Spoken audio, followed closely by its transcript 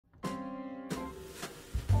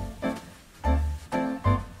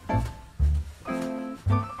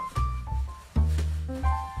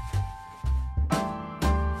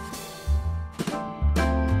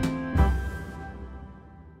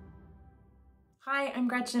Hi, I'm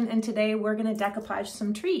Gretchen, and today we're going to decoupage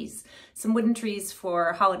some trees, some wooden trees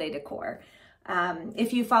for holiday decor.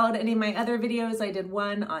 If you followed any of my other videos, I did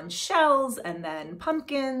one on shells and then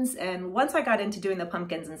pumpkins, and once I got into doing the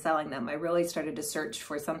pumpkins and selling them, I really started to search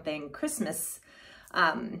for something Christmas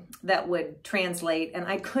that would translate, and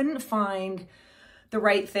I couldn't find the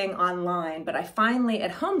right thing online, but I finally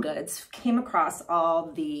at HomeGoods came across all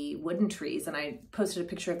the wooden trees, and I posted a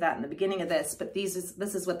picture of that in the beginning of this, but this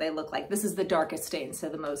is what they look like. This is the darkest stain, so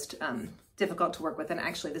the most difficult to work with, and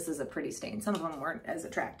actually this is a pretty stain. Some of them weren't as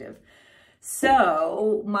attractive.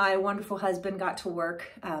 So my wonderful husband got to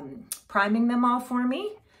work priming them all for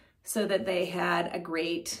me so that they had a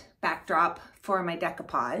great backdrop for my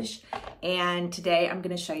decoupage, and today I'm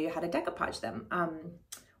going to show you how to decoupage them.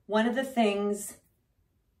 One of the things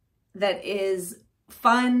that is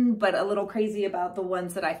fun but a little crazy about the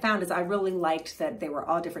ones that I found is I really liked that they were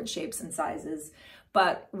all different shapes and sizes,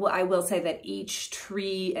 but I will say that each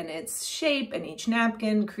tree and its shape and each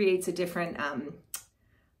napkin creates a different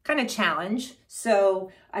kind of challenge. So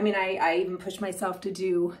I mean, I even pushed myself to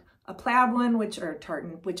do a plaid one, or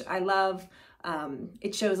tartan, which I love.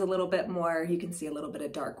 It shows a little bit more, you can see a little bit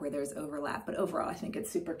of dark where there's overlap, but overall I think it's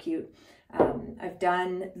super cute. I've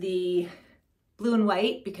done the blue and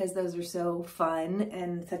white because those are so fun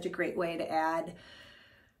and such a great way to add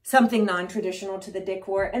something non-traditional to the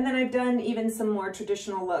decor. And then I've done even some more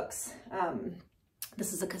traditional looks.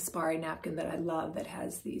 This is a Kaspari napkin that I love that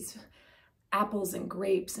has these apples and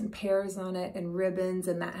grapes and pears on it and ribbons,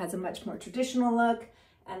 and that has a much more traditional look.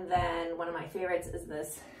 And then one of my favorites is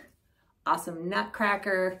this awesome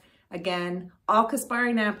nutcracker. Again, all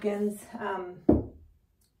Kaspari napkins.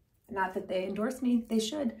 Not that they endorse me, they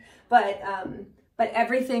should, but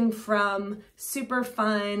everything from super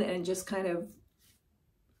fun and just kind of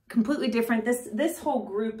completely different. This whole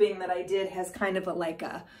grouping that I did has kind of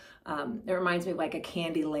it reminds me of like a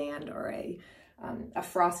Candyland or a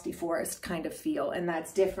Frosty Forest kind of feel, and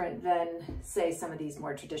that's different than, say, some of these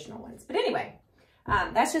more traditional ones. But anyway,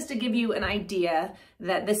 that's just to give you an idea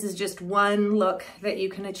that this is just one look that you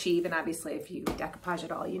can achieve, and obviously if you decoupage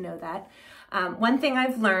at all, you know that. One thing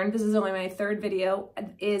I've learned, this is only my third video,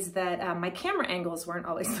 is that my camera angles weren't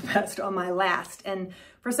always the best on my last. And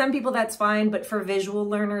for some people that's fine, but for visual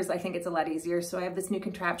learners, I think it's a lot easier. So I have this new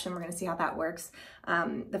contraption. We're gonna see how that works.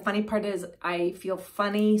 The funny part is I feel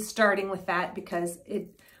funny starting with that because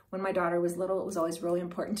when my daughter was little, it was always really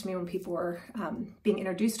important to me when people were being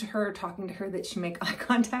introduced to her, talking to her, that she make eye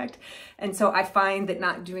contact. And so I find that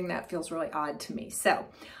not doing that feels really odd to me. So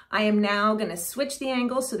I am now gonna switch the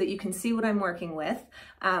angle so that you can see what I'm working with.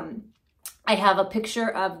 I have a picture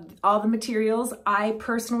of all the materials. I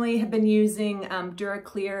personally have been using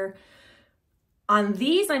DuraClear. On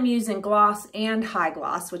these, I'm using gloss and high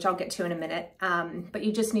gloss, which I'll get to in a minute. But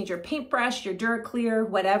you just need your paintbrush, your DuraClear,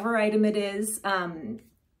 whatever item it is.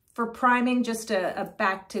 For priming, just a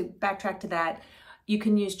backtrack to that, you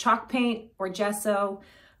can use chalk paint or gesso.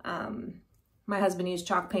 My husband used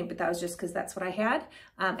chalk paint, but that was just because that's what I had.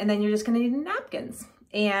 And then you're just gonna need napkins.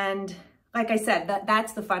 And like I said,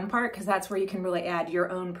 that's the fun part, because that's where you can really add your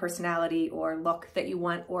own personality or look that you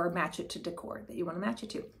want, or match it to decor that you want to match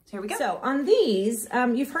it to. So here we go. So on these,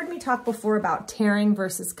 you've heard me talk before about tearing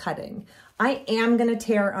versus cutting. I am going to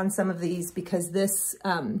tear on some of these because this,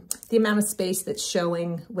 the amount of space that's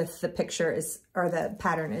showing with the picture or the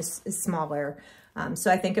pattern is smaller. So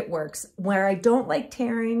I think it works. Where I don't like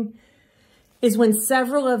tearing is when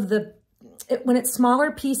when it's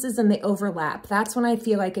smaller pieces and they overlap. That's when I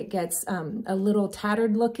feel like it gets a little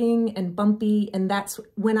tattered looking and bumpy, and that's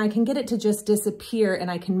when I can get it to just disappear and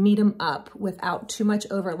I can meet them up without too much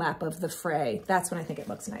overlap of the fray. That's when I think it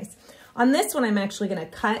looks nice. On this one, I'm actually gonna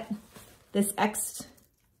cut this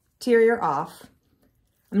exterior off.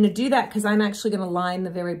 I'm gonna do that because I'm actually gonna line the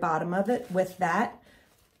very bottom of it with that,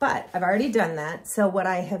 but I've already done that. So what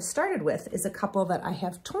I have started with is a couple that I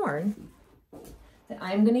have torn that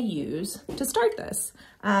I'm gonna use to start this.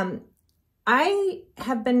 I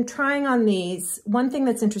have been trying on these. One thing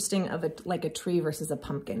that's interesting of like a tree versus a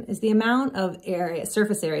pumpkin is the amount of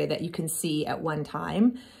surface area that you can see at one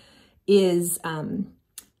time is,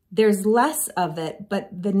 there's less of it, but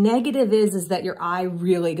the negative is that your eye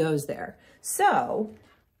really goes there. So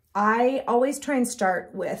I always try and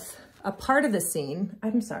start with a part of the scene.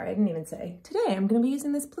 I'm sorry, I didn't even say. Today I'm gonna be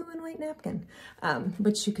using this blue and white napkin,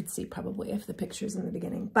 which you could see probably if the picture's in the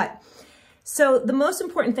beginning. But so the most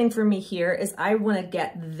important thing for me here is I wanna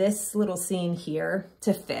get this little scene here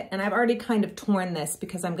to fit. And I've already kind of torn this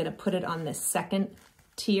because I'm gonna put it on this second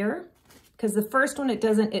tier. Because the first one,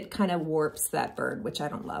 it kind of warps that bird, which I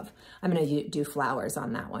don't love. I'm gonna do flowers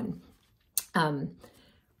on that one.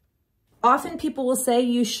 Often people will say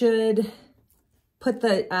you should put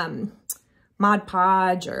the Mod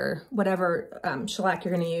Podge or whatever shellac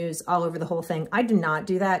you're going to use all over the whole thing. I do not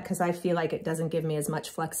do that because I feel like it doesn't give me as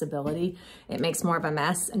much flexibility. It makes more of a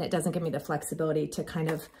mess, and it doesn't give me the flexibility to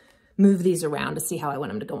kind of move these around to see how I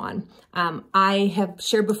want them to go on. I have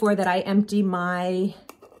shared before that I empty my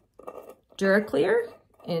Duraclear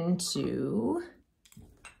into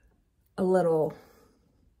a little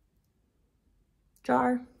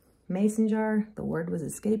jar, mason jar, the word was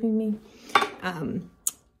escaping me.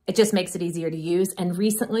 It just makes it easier to use. And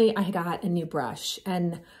recently I got a new brush,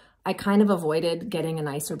 and I kind of avoided getting a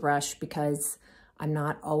nicer brush because I'm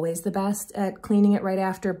not always the best at cleaning it right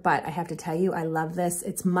after, but I have to tell you, I love this.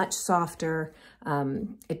 It's much softer.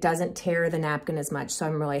 It doesn't tear the napkin as much, so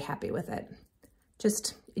I'm really happy with it.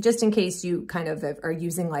 Just in case you kind of are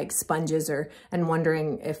using like sponges and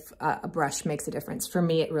wondering if a brush makes a difference. For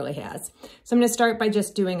me, it really has. So I'm gonna start by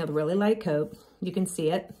just doing a really light coat. You can see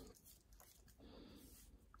it.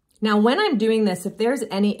 Now, when I'm doing this, if there's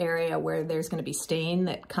any area where there's gonna be stain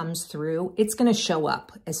that comes through, it's gonna show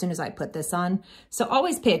up as soon as I put this on. So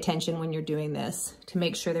always pay attention when you're doing this to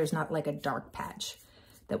make sure there's not like a dark patch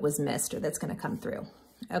that was missed or that's gonna come through.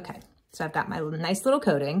 Okay, so I've got my nice little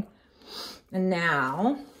coating. And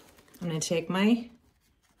now I'm gonna take my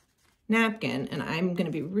napkin and I'm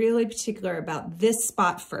gonna be really particular about this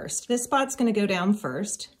spot first. This spot's gonna go down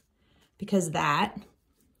first because that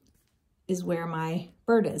is where my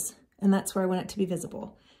bird is, and that's where I want it to be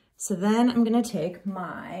visible. So then I'm gonna take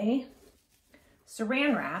my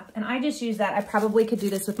saran wrap, and I just use that. I probably could do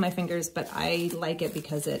this with my fingers, but I like it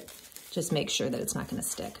because it just makes sure that it's not gonna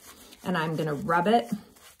stick. And I'm gonna rub it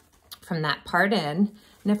from that part in,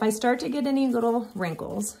 and if I start to get any little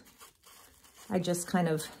wrinkles, I just kind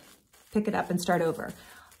of pick it up and start over.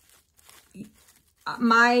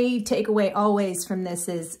 My takeaway always from this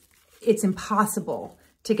is it's impossible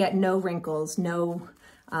to get no wrinkles, no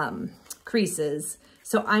creases.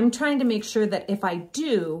 So I'm trying to make sure that if I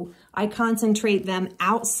do, I concentrate them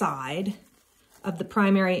outside of the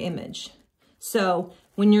primary image. So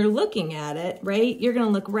when you're looking at it, right, you're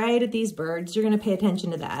gonna look right at these birds, you're gonna pay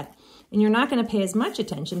attention to that, and you're not gonna pay as much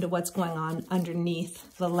attention to what's going on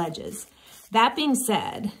underneath the ledges. That being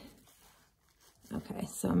said, okay,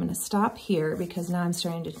 so I'm gonna stop here because now I'm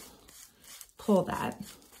starting to pull that.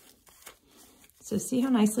 So see how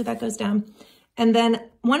nicely that goes down? And then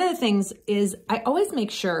one of the things is I always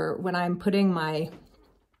make sure when I'm putting my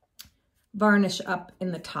varnish up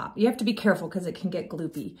in the top, you have to be careful because it can get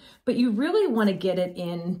gloopy, but you really want to get it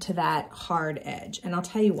into that hard edge. And I'll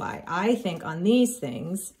tell you why. I think on these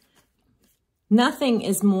things, nothing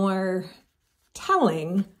is more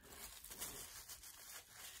telling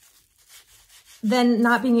than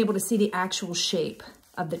not being able to see the actual shape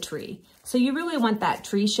of the tree. So you really want that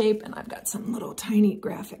tree shape, and I've got some little tiny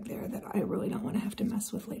graphic there that I really don't want to have to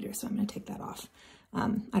mess with later, so I'm going to take that off.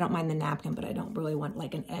 I don't mind the napkin, but I don't really want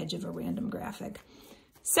like an edge of a random graphic.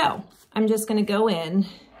 So I'm just going to go in,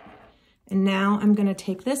 and now I'm going to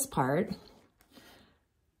take this part,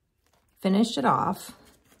 finish it off,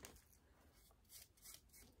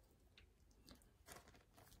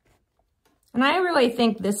 and I really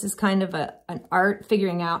think this is kind of an art,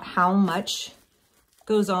 figuring out how much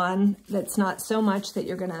goes on that's not so much that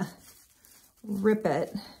you're gonna rip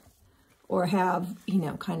it or have, you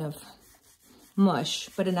know, kind of mush,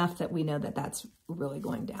 but enough that we know that that's really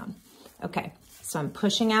going down. Okay, so I'm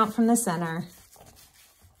pushing out from the center,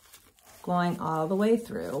 going all the way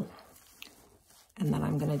through, and then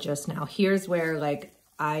I'm gonna just now, here's where like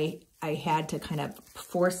I had to kind of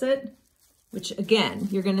force it, which again,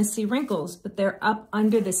 you're gonna see wrinkles, but they're up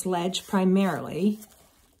under this ledge primarily.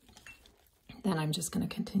 Then I'm just gonna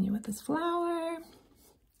continue with this flower.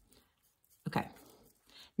 Okay,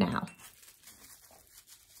 now,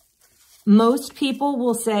 most people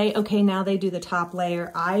will say, okay, now they do the top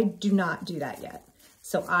layer. I do not do that yet.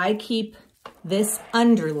 So I keep this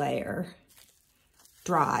under layer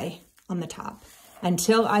dry on the top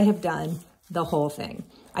until I have done the whole thing.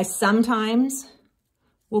 I sometimes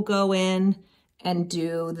will go in and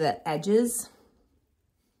do the edges.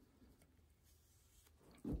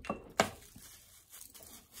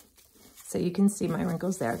 So you can see my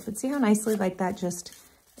wrinkles there, but see how nicely like that, just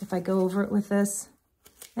if I go over it with this,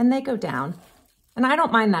 and they go down. And I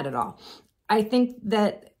don't mind that at all. I think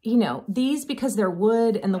that, you know, these, because they're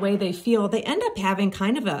wood and the way they feel, they end up having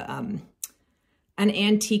kind of a an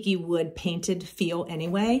antique-y wood painted feel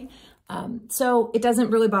anyway. So it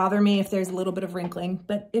doesn't really bother me if there's a little bit of wrinkling,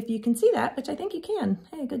 but if you can see that, which I think you can,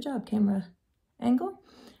 hey, good job, camera angle.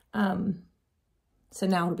 So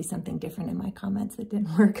now it'll be something different in my comments that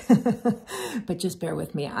didn't work, but just bear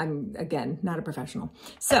with me. I'm, again, not a professional.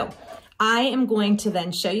 So I am going to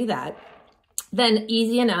then show you that. Then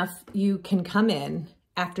easy enough, you can come in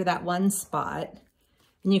after that one spot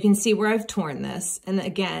and you can see where I've torn this. And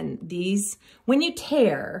again, these, when you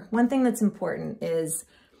tear, one thing that's important is,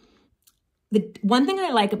 the one thing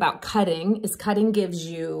I like about cutting is cutting gives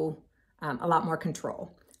you a lot more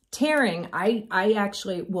control. Tearing, I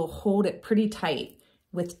actually will hold it pretty tight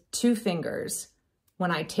with 2 fingers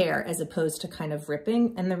when I tear as opposed to kind of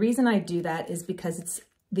ripping. And the reason I do that is because it's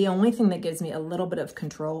the only thing that gives me a little bit of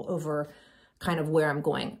control over kind of where I'm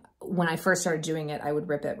going. When I first started doing it, I would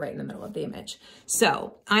rip it right in the middle of the image.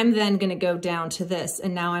 So I'm then gonna go down to this,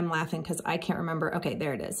 and now I'm laughing because I can't remember. Okay,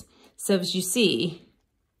 there it is. So as you see,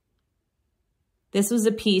 this was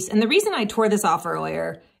a piece, and the reason I tore this off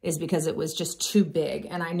earlier is because it was just too big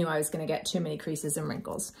and I knew I was gonna get too many creases and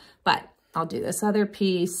wrinkles. But I'll do this other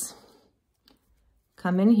piece,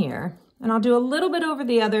 come in here, and I'll do a little bit over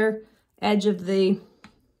the other edge of the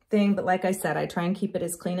thing, but like I said, I try and keep it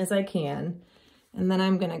as clean as I can. And then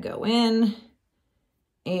I'm gonna go in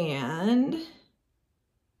and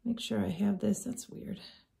make sure I have this. That's weird.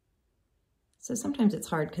 So sometimes it's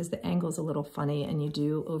hard because the angle's a little funny and you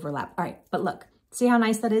do overlap. All right, but look, see how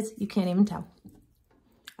nice that is? You can't even tell.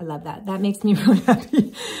 I love that. That makes me really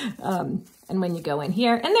happy. And when you go in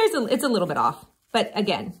here, and it's a little bit off, but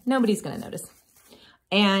again, nobody's gonna notice.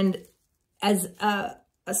 And as a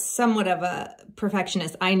somewhat of a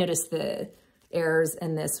perfectionist, I notice the errors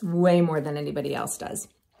in this way more than anybody else does.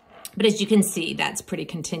 But as you can see, that's pretty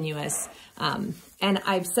continuous. And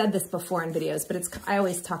I've said this before in videos, but I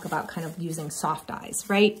always talk about kind of using soft eyes,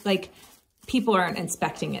 right? Like people aren't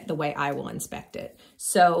inspecting it the way I will inspect it.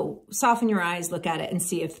 So soften your eyes, look at it and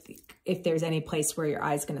see if there's any place where your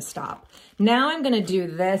eye's gonna stop. Now I'm gonna do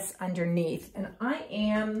this underneath, and I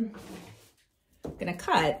am gonna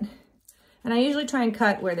cut, and I usually try and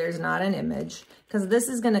cut where there's not an image because this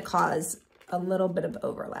is gonna cause a little bit of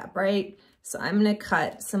overlap, right? So I'm gonna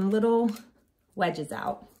cut some little wedges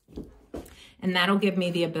out, and that'll give me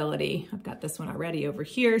the ability, I've got this one already over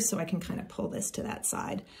here, so I can kind of pull this to that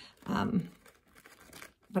side.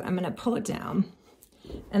 But I'm gonna pull it down.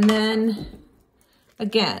 And then,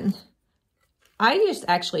 again, I just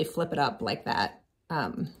actually flip it up like that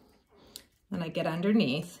when I get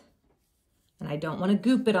underneath, and I don't wanna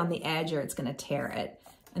goop it on the edge or it's gonna tear it.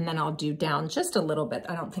 And then I'll do down just a little bit.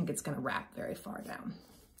 I don't think it's gonna wrap very far down.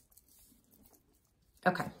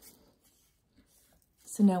 Okay,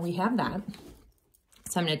 so now we have that.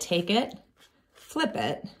 So I'm gonna take it, flip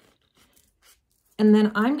it, and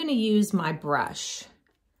then I'm gonna use my brush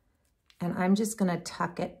and I'm just gonna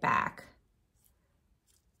tuck it back.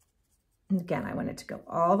 And again, I want it to go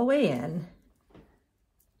all the way in.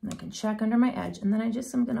 And I can check under my edge, and then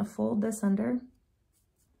I'm gonna fold this under.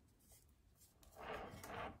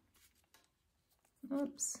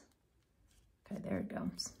 Oops. Okay, there it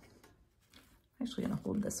goes. I'm actually gonna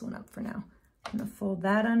hold this one up for now. I'm gonna fold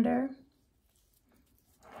that under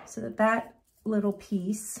so that little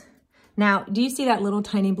piece. Now, do you see that little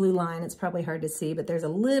tiny blue line? It's probably hard to see, but there's a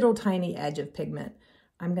little tiny edge of pigment.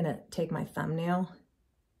 I'm gonna take my thumbnail,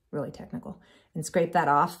 really technical, and scrape that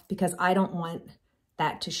off because I don't want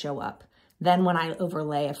that to show up. Then when I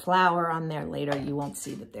overlay a flower on there later, you won't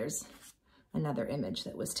see that there's another image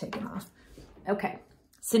that was taken off. Okay,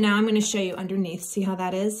 so now I'm gonna show you underneath. See how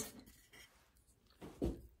that is?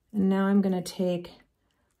 And now I'm gonna take,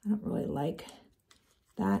 I don't really like,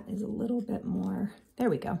 that is a little bit more,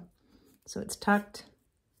 there we go. So it's tucked.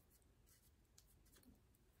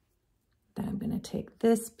 Then I'm gonna take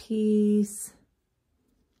this piece,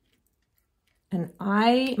 and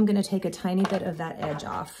I am gonna take a tiny bit of that edge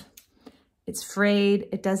off. It's frayed,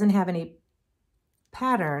 it doesn't have any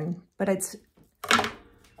pattern, but it's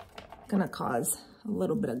gonna cause a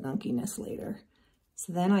little bit of gunkiness later.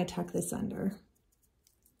 So then I tuck this under.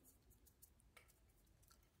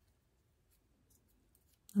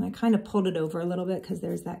 And I kind of pulled it over a little bit because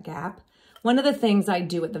there's that gap. One of the things I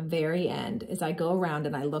do at the very end is I go around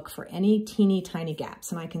and I look for any teeny tiny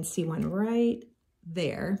gaps, and I can see one right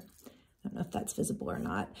there. I don't know if that's visible or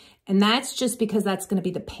not. And that's just because that's gonna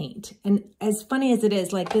be the paint. And as funny as it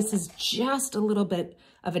is, like this is just a little bit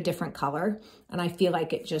of a different color, and I feel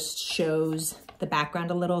like it just shows the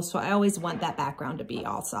background a little, so I always want that background to be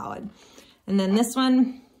all solid. And then this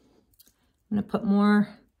one, I'm gonna put more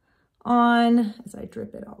on as I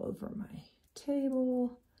drip it all over my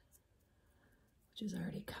table, which is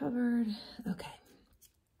already covered. Okay,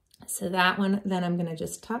 so that one, then I'm gonna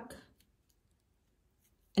just tuck.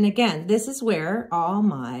 And again, this is where all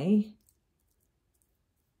my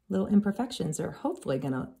little imperfections are hopefully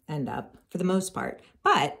gonna end up for the most part.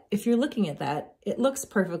 But if you're looking at that, it looks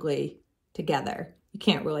perfectly together. You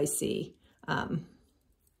can't really see. And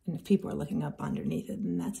if people are looking up underneath it,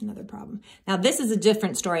 then that's another problem. Now this is a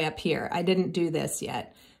different story up here. I didn't do this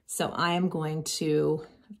yet. So I am going to,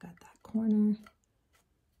 I've got that corner,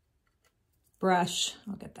 brush,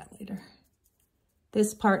 I'll get that later.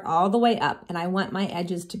 This part all the way up, and I want my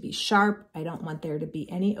edges to be sharp. I don't want there to be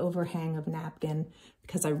any overhang of napkin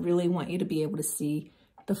because I really want you to be able to see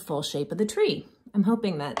the full shape of the tree. I'm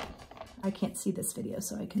hoping that, I can't see this video,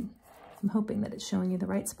 so I'm hoping that it's showing you the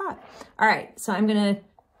right spot. All right, so I'm gonna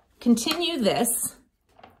continue this.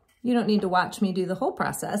 You don't need to watch me do the whole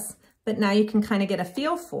process, but now you can kind of get a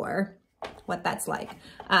feel for what that's like.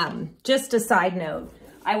 Just a side note,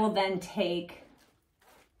 I will then take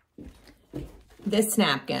this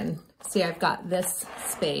napkin. See, I've got this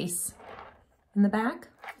space in the back,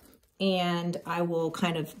 and I will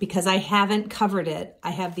kind of, because I haven't covered it, I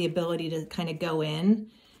have the ability to kind of go in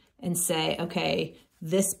and say, okay,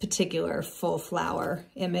 this particular full flower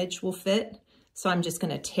image will fit. So I'm just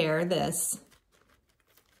gonna tear this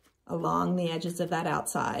along the edges of that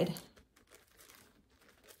outside,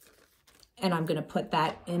 and I'm gonna put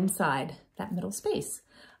that inside that middle space.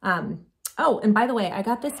 Oh, and by the way, I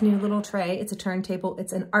got this new little tray. It's a turntable.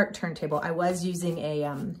 It's an art turntable. I was using a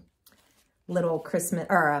little Christmas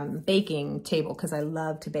or baking table because I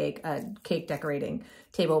love to bake, a cake decorating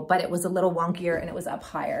table, but it was a little wonkier and it was up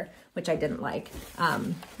higher, which I didn't like.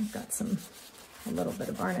 I've got a little bit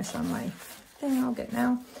of varnish on my thing I'll get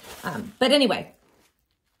now. But anyway,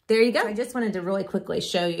 there you go. I just wanted to really quickly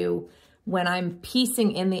show you when I'm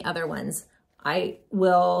piecing in the other ones, I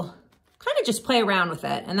will kind of just play around with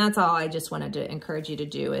it. And that's all I just wanted to encourage you to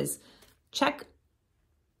do is check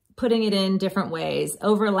putting it in different ways.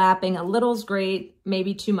 Overlapping a little's great,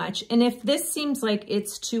 maybe too much. And if this seems like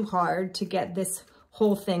it's too hard to get this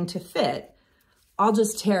whole thing to fit, I'll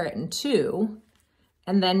just tear it in two,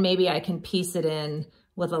 and then maybe I can piece it in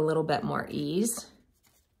with a little bit more ease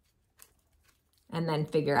and then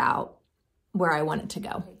figure out where I want it to go.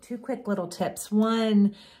 Okay, two quick little tips.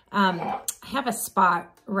 One, I have a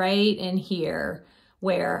spot right in here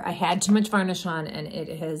where I had too much varnish on and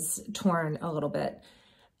it has torn a little bit.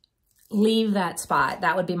 Leave that spot.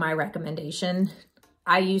 That would be my recommendation.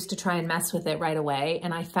 I used to try and mess with it right away,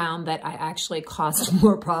 and I found that I actually caused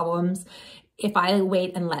more problems. If I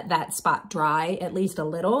wait and let that spot dry at least a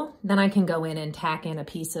little, then I can go in and tack in a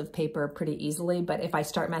piece of paper pretty easily. But if I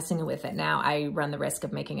start messing with it now, I run the risk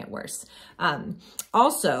of making it worse.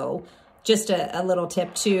 Also, just a little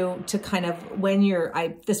tip too, to kind of when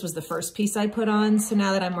this was the first piece I put on. So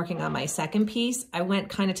now that I'm working on my second piece, I went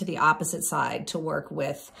kind of to the opposite side to work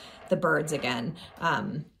with the birds again.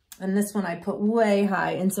 And this one I put way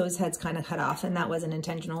high, and so his head's kind of cut off, and that wasn't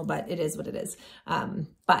intentional, but it is what it is.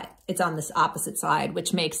 But it's on this opposite side,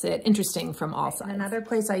 which makes it interesting from all sides. Another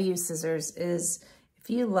place I use scissors is,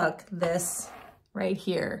 if you look, this right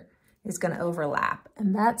here is gonna overlap,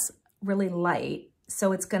 and that's really light.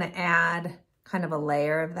 So it's gonna add kind of a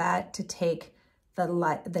layer of that to take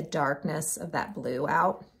the darkness of that blue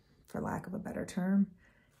out, for lack of a better term.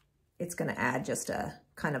 It's gonna add just a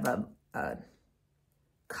kind of a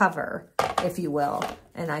cover, if you will.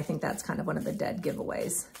 And I think that's kind of one of the dead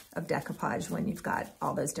giveaways of decoupage when you've got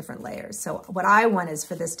all those different layers. So what I want is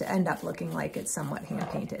for this to end up looking like it's somewhat hand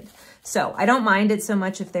painted. So I don't mind it so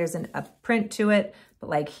much if there's a print to it, but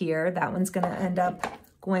like here, that one's gonna end up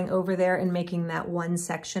going over there and making that one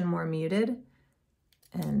section more muted.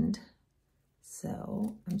 And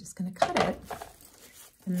so I'm just gonna cut it.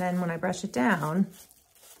 And then when I brush it down,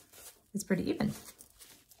 it's pretty even.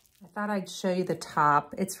 I thought I'd show you the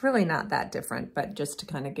top. It's really not that different, but just to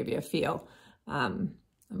kind of give you a feel. I'm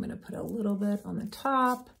gonna put a little bit on the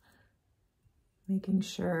top, making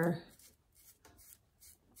sure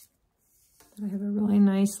that I have a really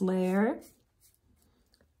nice layer.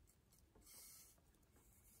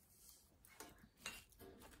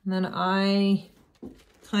 And then I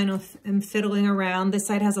kind of am fiddling around. This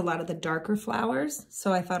side has a lot of the darker flowers,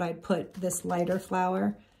 so I thought I'd put this lighter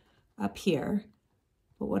flower up here.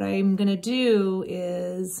 But what I'm gonna do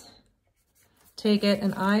is take it,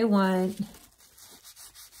 and I want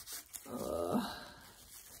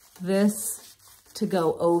this to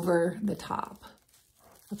go over the top.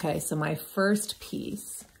 Okay, so my first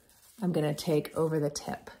piece, I'm gonna take over the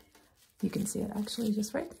tip. You can see it actually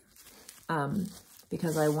just right there.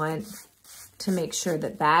 Because I want to make sure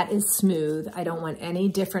that that is smooth. I don't want any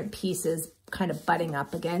different pieces kind of butting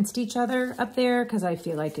up against each other up there, because I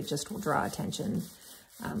feel like it just will draw attention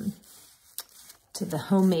to to the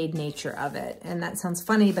homemade nature of it. And that sounds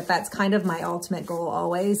funny, but that's kind of my ultimate goal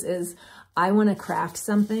always, is I want to craft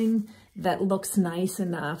something that looks nice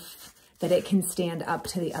enough that it can stand up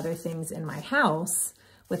to the other things in my house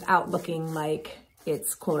without looking like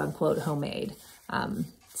it's quote unquote homemade.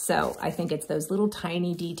 So I think it's those little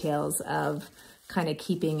tiny details of kind of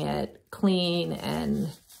keeping it clean and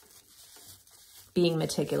being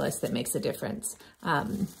meticulous that makes a difference.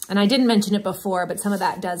 And I didn't mention it before, but some of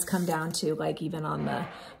that does come down to like even on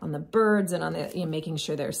the birds and on the, you know, making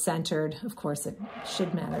sure they're centered. Of course, it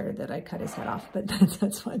should matter that I cut his head off, but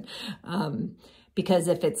that's fine. Because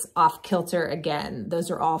if it's off kilter, again,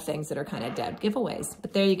 those are all things that are kind of dead giveaways.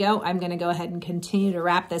 But there you go. I'm going to go ahead and continue to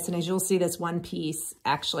wrap this. And as you'll see, this one piece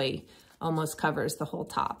actually almost covers the whole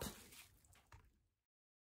top.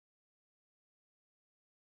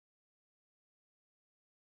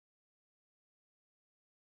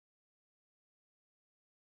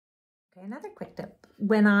 Okay, another quick tip.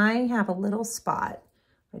 When I have a little spot,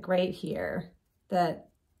 like right here, that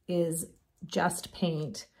is just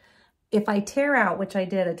paint, if I tear out, which I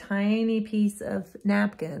did, a tiny piece of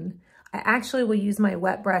napkin, I actually will use my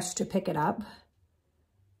wet brush to pick it up,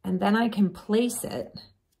 and then I can place it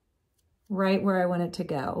right where I want it to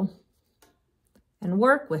go and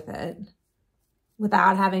work with it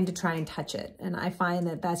without having to try and touch it. And I find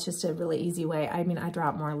that that's just a really easy way. I mean, I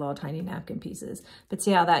drop more little tiny napkin pieces, but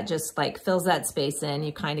see how that just like fills that space in.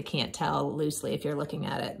 You kind of can't tell loosely if you're looking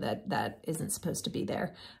at it that that isn't supposed to be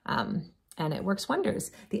there. And it works wonders.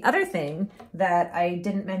 The other thing that I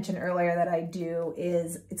didn't mention earlier that I do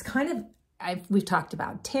is it's kind of, we've talked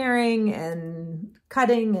about tearing and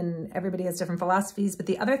cutting, and everybody has different philosophies, but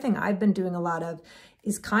the other thing I've been doing a lot of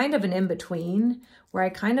is kind of an in-between where I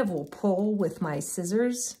kind of will pull with my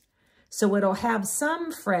scissors. So it'll have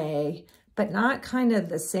some fray, but not kind of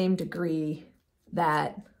the same degree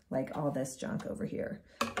that like all this junk over here,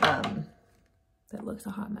 that looks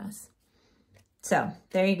a hot mess. So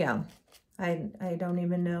there you go. I don't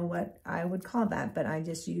even know what I would call that, but I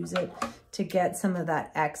just use it to get some of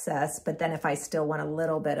that excess. But then if I still want a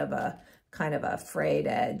little bit of a kind of a frayed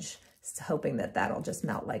edge, hoping that that'll just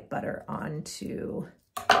melt like butter onto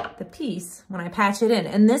the piece when I patch it in.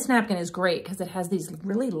 And this napkin is great because it has these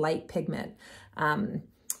really light pigment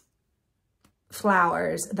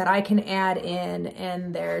flowers that I can add in,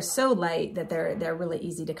 and they're so light that they're really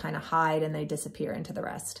easy to kind of hide, and they disappear into the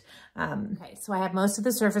rest. Okay, so I have most of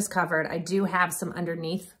the surface covered. I do have some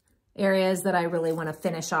underneath areas that I really want to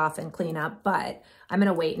finish off and clean up, but I'm going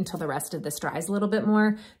to wait until the rest of this dries a little bit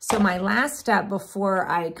more. So my last step before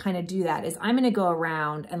I kind of do that is I'm going to go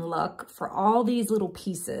around and look for all these little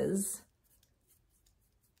pieces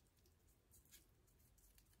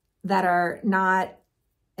that are not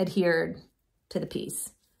adhered to the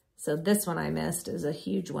piece. So this one I missed is a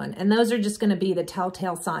huge one. And those are just going to be the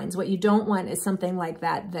telltale signs. What you don't want is something like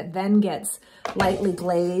that that then gets lightly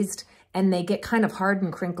glazed and they get kind of hard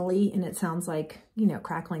and crinkly, and it sounds like, you know,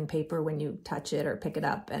 crackling paper when you touch it or pick it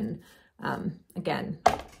up. And again,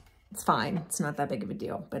 it's fine. It's not that big of a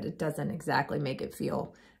deal, but it doesn't exactly make it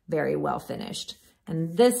feel very well finished.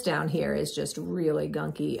 And this down here is just really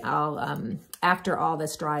gunky. I'll, after all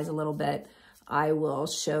this dries a little bit, I will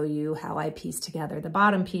show you how I piece together the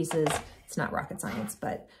bottom pieces. It's not rocket science,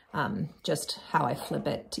 but just how I flip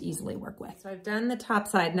it to easily work with. So I've done the top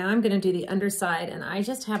side. Now I'm going to do the underside, and I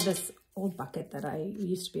just have this old bucket that I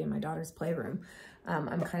used to be in my daughter's playroom.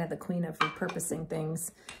 I'm kind of the queen of repurposing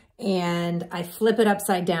things, and I flip it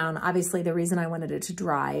upside down. Obviously, the reason I wanted it to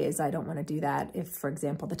dry is I don't want to do that if, for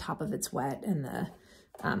example, the top of it's wet and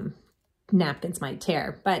the napkins might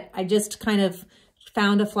tear. But I just kind of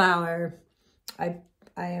found a flower. I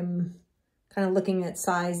am kind of looking at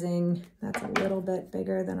sizing. That's a little bit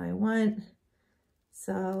bigger than I want.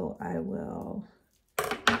 So I will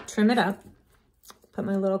trim it up, put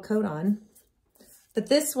my little coat on. But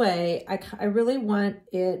this way, I really want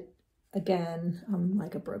it, again, I'm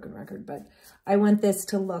like a broken record, but I want this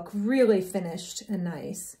to look really finished and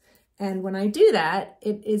nice. And when I do that,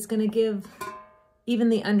 it is going to give even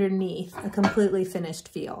the underneath a completely finished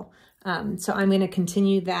feel. So I'm going to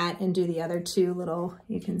continue that and do the other two little,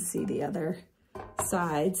 you can see the other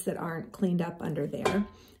sides that aren't cleaned up under there.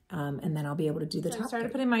 And then I'll be able to do the top. I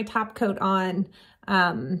started putting my top coat on,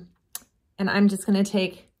 and I'm just going to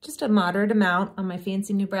take just a moderate amount on my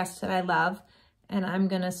fancy new brush that I love. And I'm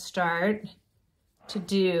going to start to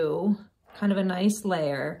do kind of a nice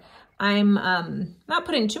layer. I'm not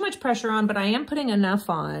putting too much pressure on, but I am putting enough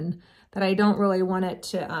on that I don't really want it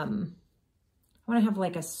to, I want to have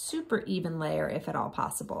like a super even layer if at all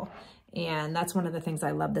possible. And that's one of the things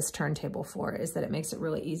I love this turntable for, is that it makes it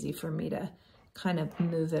really easy for me to kind of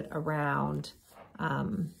move it around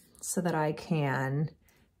so that I can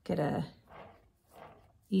get a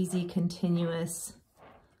easy continuous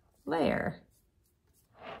layer.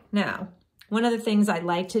 Now, one of the things I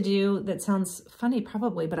like to do that sounds funny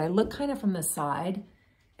probably, but I look kind of from the side,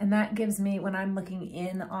 and that gives me, when I'm looking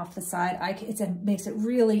in off the side, it makes it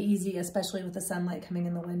really easy, especially with the sunlight coming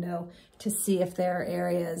in the window, to see if there are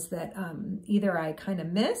areas that either I kind of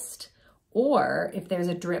missed or if there's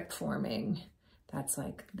a drip forming. That's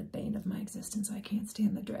like the bane of my existence. I can't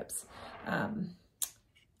stand the drips.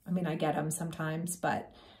 I mean, I get them sometimes,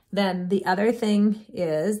 but then the other thing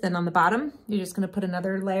is, then on the bottom, you're just gonna put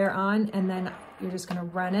another layer on, and then you're just gonna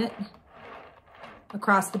run it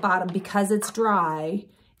across the bottom. Because it's dry,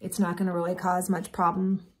 it's not gonna really cause much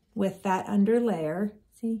problem with that under layer.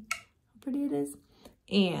 See how pretty it is?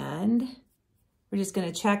 And we're just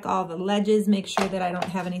gonna check all the ledges, make sure that I don't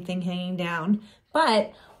have anything hanging down.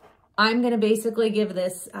 But I'm gonna basically give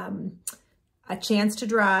this a chance to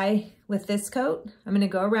dry with this coat. I'm gonna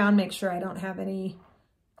go around, make sure I don't have any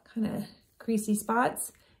kind of creasy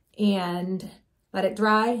spots, and let it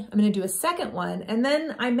dry. I'm gonna do a second one, and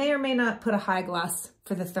then I may or may not put a high gloss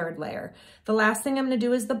for the third layer. The last thing I'm gonna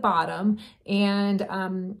do is the bottom, and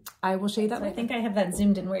I will show you that. So I think I have that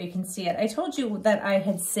zoomed in where you can see it. I told you that I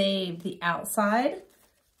had saved the outside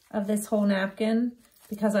of this whole napkin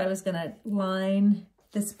because I was gonna line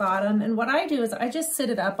this bottom. And what I do is I just sit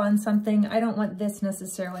it up on something. I don't want this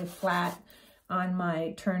necessarily flat on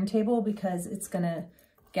my turntable because it's gonna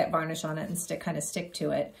get varnish on it and kind of stick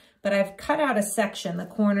to it. But I've cut out a section. The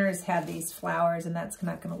corners have these flowers, and that's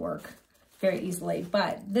not gonna work very easily,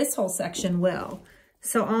 but this whole section will.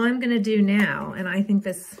 So all I'm gonna do now, and I think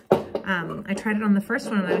this, I tried it on the first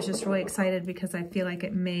one and I was just really excited because I feel like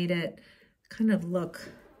it made it kind of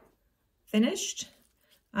look finished.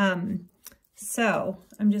 So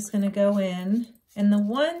I'm just gonna go in, and the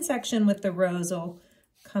one section with the rose will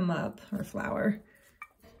come up, or flower.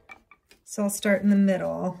 So I'll start in the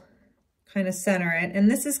middle, kind of center it. And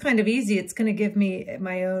this is kind of easy. It's gonna give me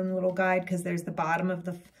my own little guide because there's the bottom of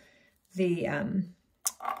the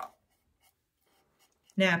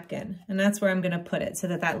napkin. And that's where I'm gonna put it so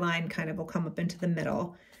that that line kind of will come up into the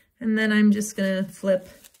middle. And then I'm just gonna flip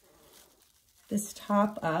this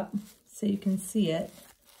top up so you can see it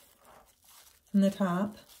from the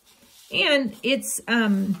top. And it's,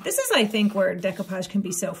 this is, I think, where decoupage can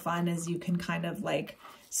be so fun, is you can kind of like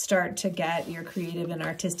start to get your creative and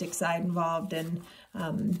artistic side involved and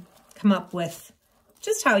come up with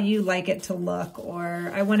just how you like it to look. Or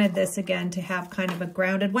I wanted this again to have kind of a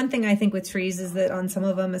grounded. One thing I think with trees is that on some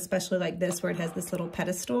of them, especially like this where it has this little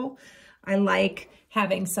pedestal, I like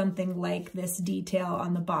having something like this detail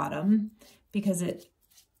on the bottom because it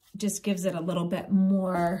just gives it a little bit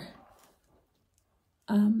more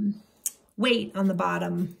weight on the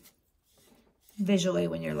bottom visually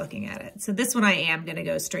when you're looking at it. So this one I am going to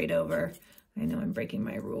go straight over. I know I'm breaking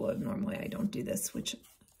my rule of normally I don't do this, which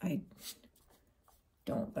I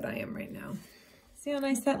don't, but I am right now. See how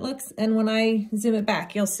nice that looks? And when I zoom it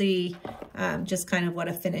back, you'll see just kind of what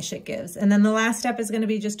a finish it gives. And then the last step is going to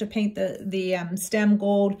be just to paint the stem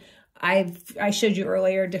gold. I showed you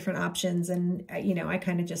earlier different options, and you know, I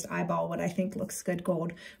kind of just eyeball what I think looks good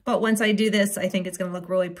gold. But once I do this, I think it's going to look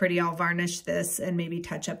really pretty. I'll varnish this and maybe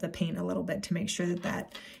touch up the paint a little bit to make sure that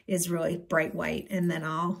that is really bright white, and then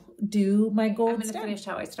I'll do my gold. I'm going to finish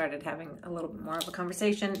how I started, having a little bit more of a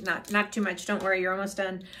conversation. Not too much. Don't worry, you're almost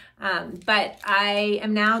done. But I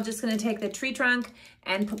am now just going to take the tree trunk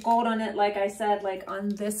and put gold on it. Like I said, like on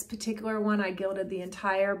this particular one, I gilded the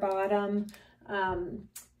entire bottom.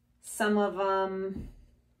 Some of them,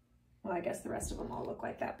 well, I guess the rest of them all look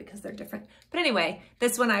like that because they're different. But anyway,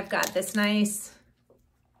 this one I've got this nice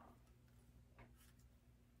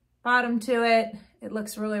bottom to it. It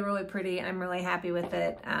looks really, really pretty. I'm really happy with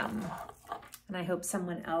it. And I hope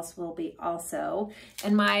someone else will be also.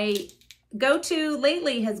 And my go-to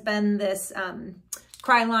lately has been this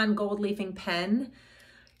Krylon gold leafing pen.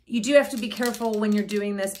 You do have to be careful when you're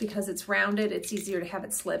doing this because it's rounded. It's easier to have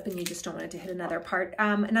it slip and you just don't want it to hit another part.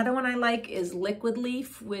 Another one I like is Liquid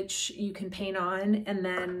Leaf, which you can paint on. And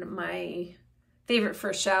then my favorite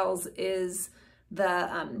for shells is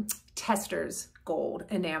the Testors Gold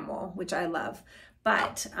Enamel, which I love.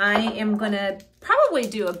 But I am gonna probably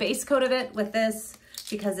do a base coat of it with this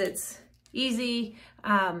because it's easy.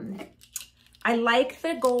 I like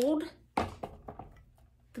the gold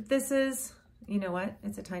that this is. You know what?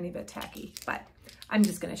 It's a tiny bit tacky, but I'm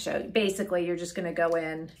just going to show you. Basically, you're just going to go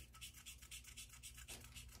in.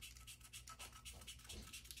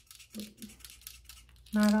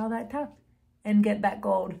 Not all that tough. And get that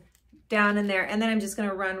gold down in there. And then I'm just going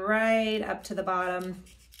to run right up to the bottom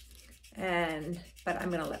But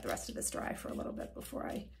I'm gonna let the rest of this dry for a little bit before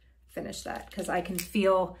I finish that, because I can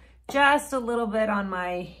feel just a little bit on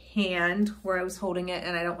my hand where I was holding it,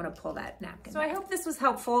 and I don't want to pull that napkin. So I hope this was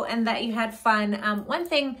helpful and that you had fun. One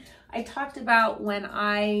thing I talked about when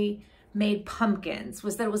I made pumpkins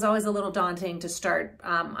was that it was always a little daunting to start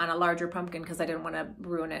on a larger pumpkin because I didn't want to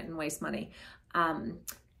ruin it and waste money.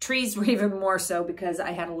 Trees were even more so because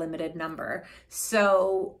I had a limited number.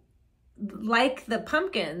 So like the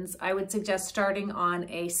pumpkins, I would suggest starting on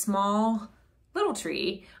a small little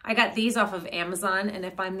tree. I got these off of Amazon, and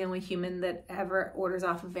if I'm the only human that ever orders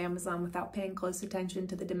off of Amazon without paying close attention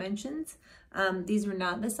to the dimensions, these were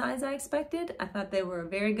not the size I expected. I thought they were a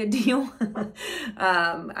very good deal.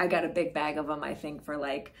 I got a big bag of them, I think, for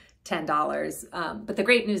like $10. But the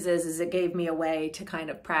great news is it gave me a way to kind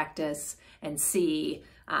of practice and see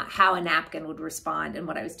how a napkin would respond and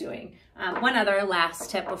what I was doing. One other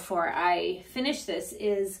last tip before I finish this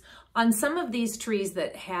is on some of these trees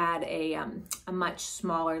that had a much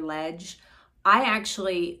smaller ledge, I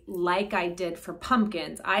actually, like I did for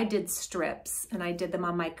pumpkins, I did strips and I did them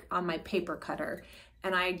on my paper cutter,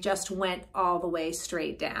 and I just went all the way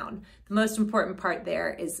straight down. The most important part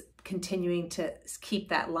there is continuing to keep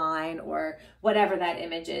that line or whatever that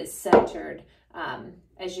image is centered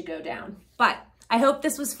as you go down. But I hope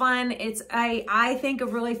this was fun. It's, I think, a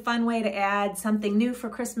really fun way to add something new for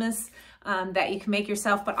Christmas that you can make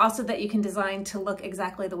yourself, but also that you can design to look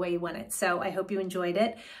exactly the way you want it. So I hope you enjoyed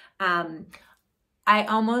it. I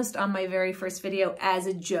almost, on my very first video, as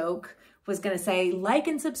a joke, was gonna say like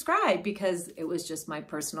and subscribe, because it was just my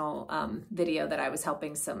personal video that I was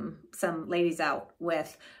helping some ladies out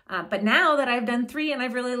with. But now that I've done 3 and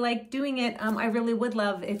I've really liked doing it, I really would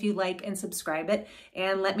love if you like and subscribe it,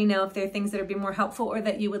 and let me know if there are things that would be more helpful or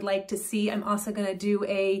that you would like to see. I'm also gonna do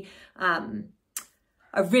a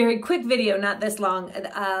very quick video, not this long,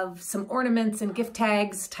 of some ornaments and gift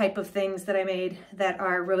tags type of things that I made that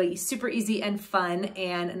are really super easy and fun,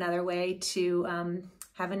 and another way to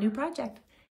have a new project.